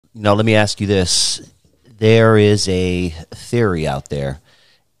let me ask you this. There is a theory out there,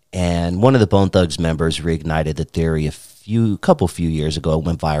 and one of the Bone Thugs members reignited the theory a few years ago. It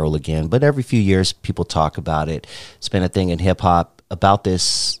went viral again, but every few years people talk about it. It's been a thing in hip hop about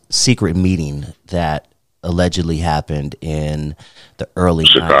this secret meeting that allegedly happened in the early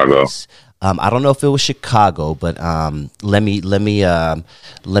Chicago. 90s. I don't know if it was Chicago, but let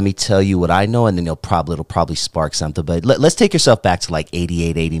me tell you what I know, and then it'll probably spark something. But let's take yourself back to like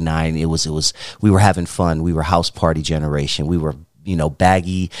 88, 89. It was we were having fun. We were house party generation. We were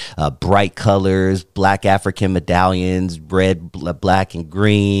baggy, bright colors, black African medallions, red, black, and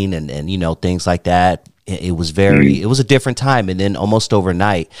green, and things like that. It was it was a different time. And then almost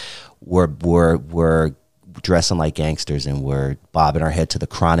overnight, we're dressing like gangsters, and we're bobbing our head to the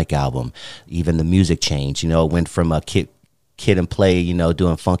Chronic album. Even the music changed. It went from a kid and play,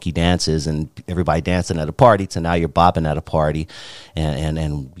 doing funky dances and everybody dancing at a party, to now you're bobbing at a party,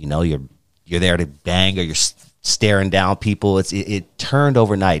 and you're there to bang, or you're staring down people. It turned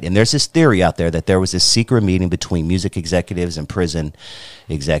overnight. And there's this theory out there that there was this secret meeting between music executives and prison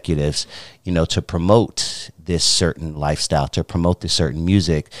executives, to promote this certain lifestyle, to promote this certain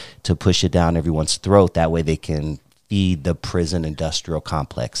music, to push it down everyone's throat. That way they can feed the prison industrial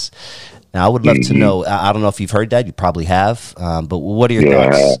complex. Now, I would love to know, I don't know if you've heard that, you probably have, but what are your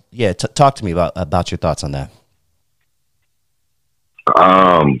thoughts? Yeah, talk to me about your thoughts on that.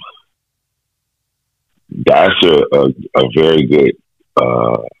 That's a very good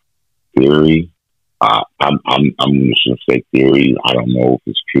theory. I'm just gonna say theory. I don't know if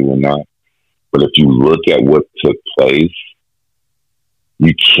it's true or not. But if you look at what took place,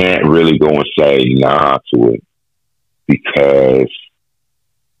 you can't really go and say nah to it, because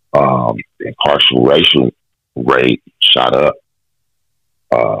the incarceration rate shot up.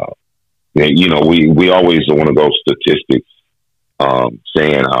 We always want to go statistics,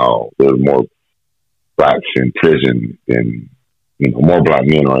 saying how there's more blacks in prison than, more black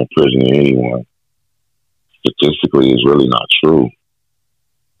men are in prison than anyone. Statistically, is really not true.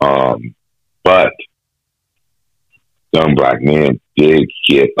 But young black men did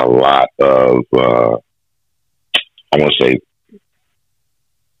get a lot of, I want to say,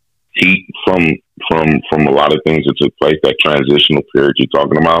 heat from a lot of things that took place. That transitional period you're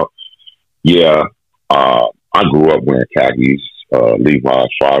talking about. Yeah, I grew up wearing khakis, Levi's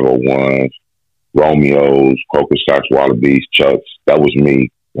 501s, Romeos, Crocodiles, Wallabies, Chucks. That was me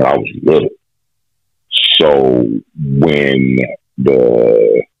when I was little. So when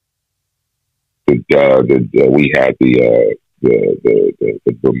we had the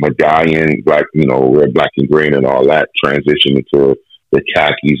medallion, black, red, black, and green, and all that transition into the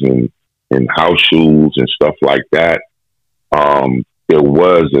khakis and house shoes and stuff like that. There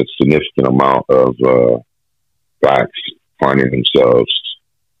was a significant amount of blacks finding themselves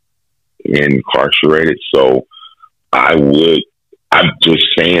incarcerated. So I'm just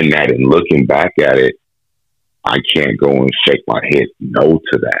saying that, and looking back at it, I can't go and shake my head no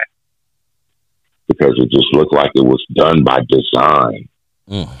to that, because it just looked like it was done by design.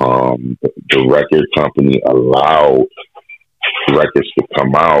 The record company allowed records to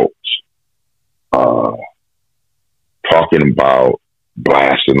come out talking about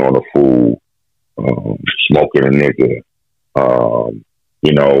blasting on a fool, smoking a nigga.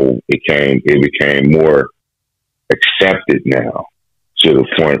 It became more accepted now, to the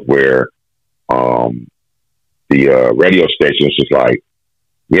point where the radio stations is like,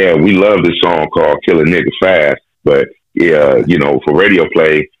 yeah, we love this song called Kill a Nigga Fast, but yeah, for radio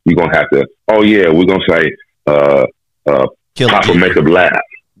play, you're going to have to, we're going to say, Papa make a laugh.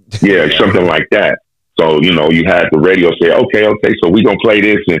 Yeah, something like that. So, you had the radio say, okay, so we're going to play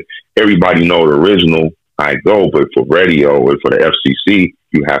this, and everybody know the original, I go, but for radio and for the FCC,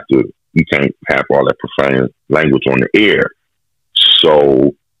 you can't have all that profane language on the air.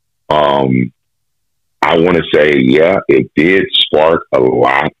 So, I want to say, yeah, it did spark a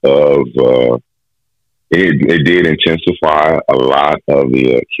lot of, it did intensify a lot of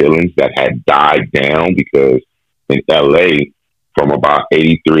the killings that had died down, because in LA, from about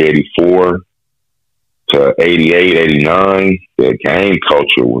 83, 84 to 88, 89, the gang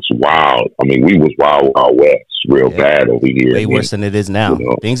culture was wild. I mean, we was wild west, real bad over here. Way worse than it is now.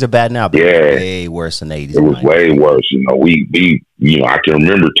 Things are bad now, but way worse than the 80s. It was way worse. I can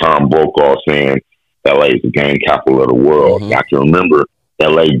remember Tom Brokaw saying LA is the gang capital of the world. I can remember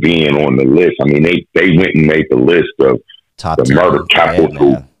LA being on the list. I mean, they went and made the list of top the murder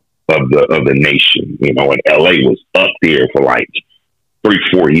capital of the nation, and LA was up there for like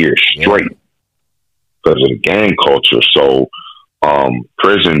 3-4 years straight because of the gang culture. So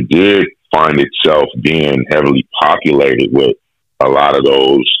prison did find itself being heavily populated with a lot of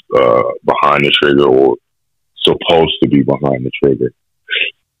those behind the trigger or supposed to be behind the trigger.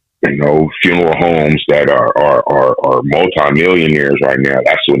 You know, funeral homes that are multi-millionaires right now.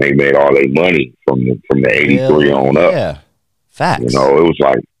 That's when they made all their money from the '83 on up. Yeah, facts. You know, it was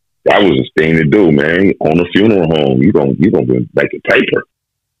like that was the thing to do, man. On a funeral home, you gonna be making paper.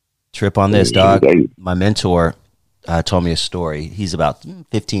 Trip on this, dog. My mentor told me a story. He's about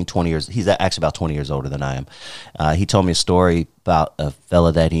 15, 20 years. He's actually about 20 years older than I am. He told me a story about a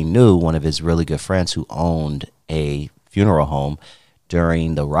fella that he knew, one of his really good friends, who owned a funeral home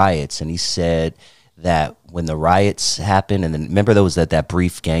during the riots. And he said that when the riots happened, and then remember there was that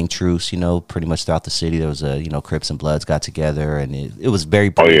brief gang truce, you know, pretty much throughout the city, there was Crips and Bloods got together, and it was very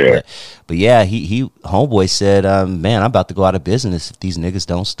brief. Oh, yeah. But yeah, he homeboy said, man, I'm about to go out of business if these niggas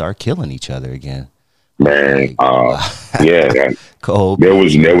don't start killing each other again. Man, yeah, cold. There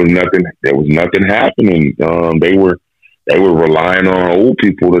was nothing happening. They were relying on old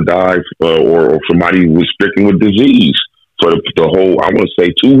people to die, or somebody who was stricken with disease for the whole. I want to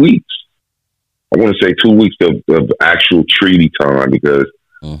say 2 weeks. I want to say 2 weeks of actual treaty time, because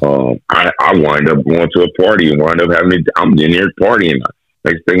I wind up going to a party and wind up I'm in there partying.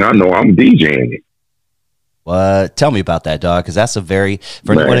 Next thing I know, I'm DJing it. Tell me about that, dog, because that's for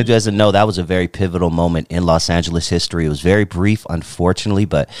anyone who doesn't know, that was a very pivotal moment in Los Angeles history. It was very brief, unfortunately,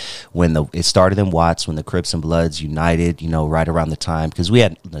 but when it started in Watts, when the Crips and Bloods united, you know, right around the time, because we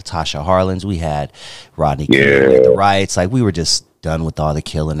had Natasha Harlins, we had Rodney King, we had the riots, like we were just done with all the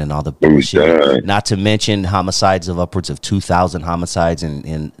killing and all the bullshit. Not to mention homicides of upwards of 2,000 homicides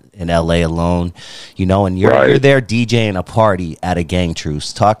in LA alone, you know, and you're there DJing a party at a gang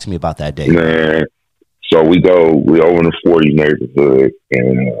truce. Talk to me about that day. Man. So we over in the 40 neighborhood,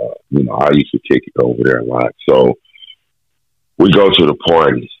 and you know, I used to kick it over there a lot. So we go to the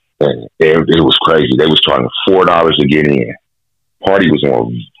party, and it was crazy. They was charging $4 to get in. Party was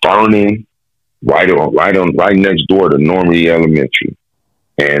on Vernon, right next door to Normandy Elementary.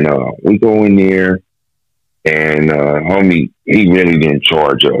 And we go in there, and homie, he really didn't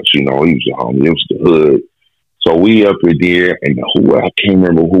charge us. You know, he was a homie. It was the hood. So we up in there, and I can't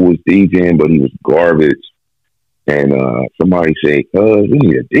remember who was DJing, but he was garbage. And somebody said, we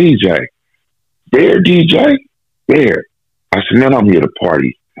need a DJ. There, DJ? There. I said, man, I'm here to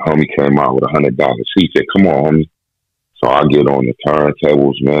party. Homie came out with $100. He said, come on, homie. So I get on the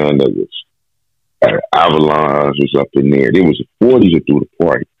turntables, man. There was Avalons was up in there. There was the 40s that threw the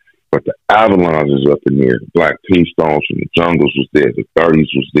party, but the Avalons was up in there. The Black P Stones from the Jungles was there. The 30s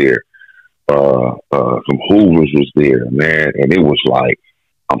was there. Some Hoovers was there, man, and it was like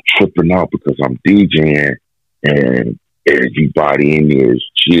I'm tripping out because I'm DJing and everybody in there is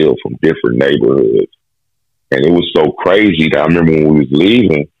chill from different neighborhoods, and it was so crazy that I remember when we was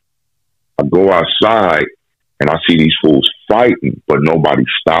leaving, I go outside and I see these fools fighting, but nobody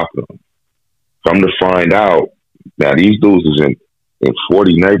stopping them. Come to find out, now these dudes is in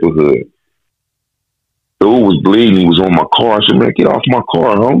 40 neighborhood. Dude was bleeding. He was on my car. I said, man, get off my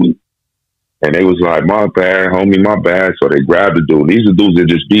car, homie. And they was like, my bad, homie, my bad. So they grabbed the dude. These are dudes that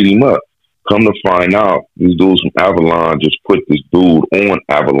just beat him up. Come to find out, these dudes from Avalon just put this dude on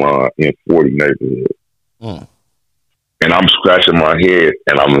Avalon in 40 neighborhood. And I'm scratching my head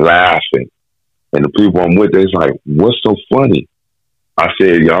and I'm laughing. And the people I'm with, they're like, what's so funny? I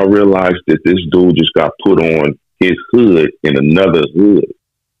said, y'all realize that this dude just got put on his hood in another hood.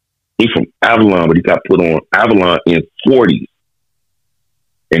 He from Avalon, but he got put on Avalon in 40s.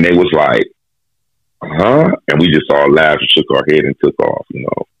 And they was like, and we just all laughed and shook our head and took off, you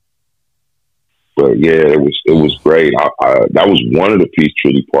know. But yeah, it was great. That was one of the Peace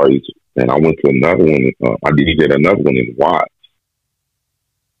Treaty parties, and I went to another one. I did another one in Watts,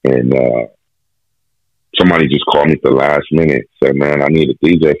 and somebody just called me at the last minute, said, "Man, I need a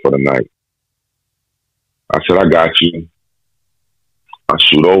DJ for the night." I said, "I got you." I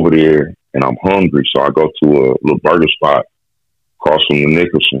shoot over there, and I'm hungry, so I go to a little burger spot across from the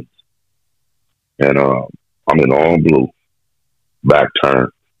Nicholson. And I'm in all blue, back turn.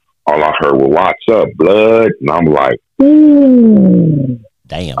 All I heard was, "What's up, blood?" And I'm like, ooh.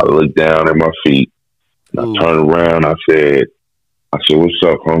 Damn. I looked down at my feet. And I turned around. I said, "What's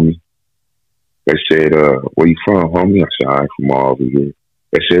up, homie?" They said, "Where you from, homie?" I said, "I'm from all over here."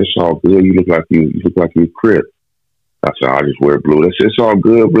 They said, "It's all good. You look like you Crip." I said, "I just wear blue." They said, "It's all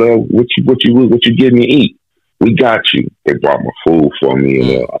good, blood. What you getting to eat? We got you." They brought my food for me,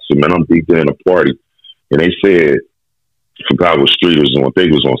 and I said, "Man, I'm deep in a party." And they said, I forgot what street it was on. I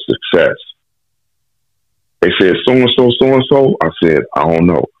think it was on Success. They said, "So and so, so and so." I said, "I don't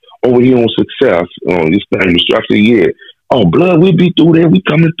know." "Over here on Success, this thing." I said, "Yeah." "Oh, blood, we be through there. We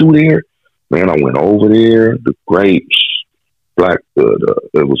coming through there." Man, I went over there. The grapes, black.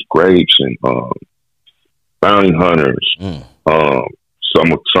 It was grapes and bounty hunters.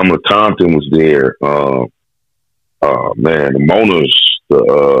 Some of Compton was there. Man, the Monas,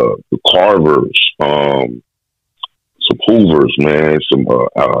 the Carvers, some Hoovers, man. Some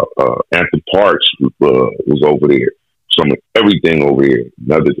Anthony Parks was over there. Some of everything over there.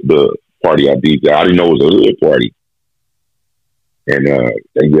 The party I DJ, I didn't know it was a hood party. And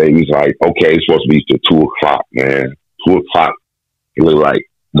he was like, okay, it's supposed to be till 2:00, man. 2:00. It looked like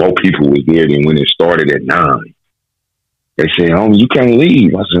more people was there than when it started at 9. They said, "Oh, you can't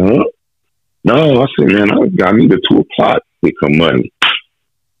leave." I said, "Huh?" No, I said, "Man, I need a 2:00 to come money.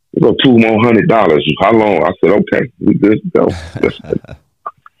 We go $200. How long?" I said, "Okay, we good to go."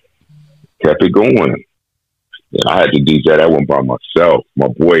 Kept it going. And I had to DJ that one by myself. My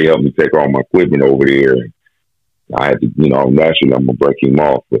boy helped me take all my equipment over there. And I had to, naturally I'm gonna break him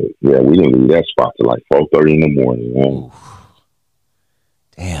off. But yeah, we didn't leave that spot till like 4:30 in the morning. Man.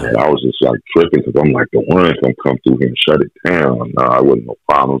 Damn. And I was just like tripping because I'm like, the one's gonna come through here and shut it down. No, I wasn't no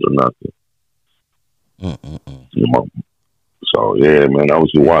problems or nothing. So yeah, man, that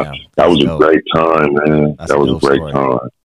was a great time, man. That was a great time.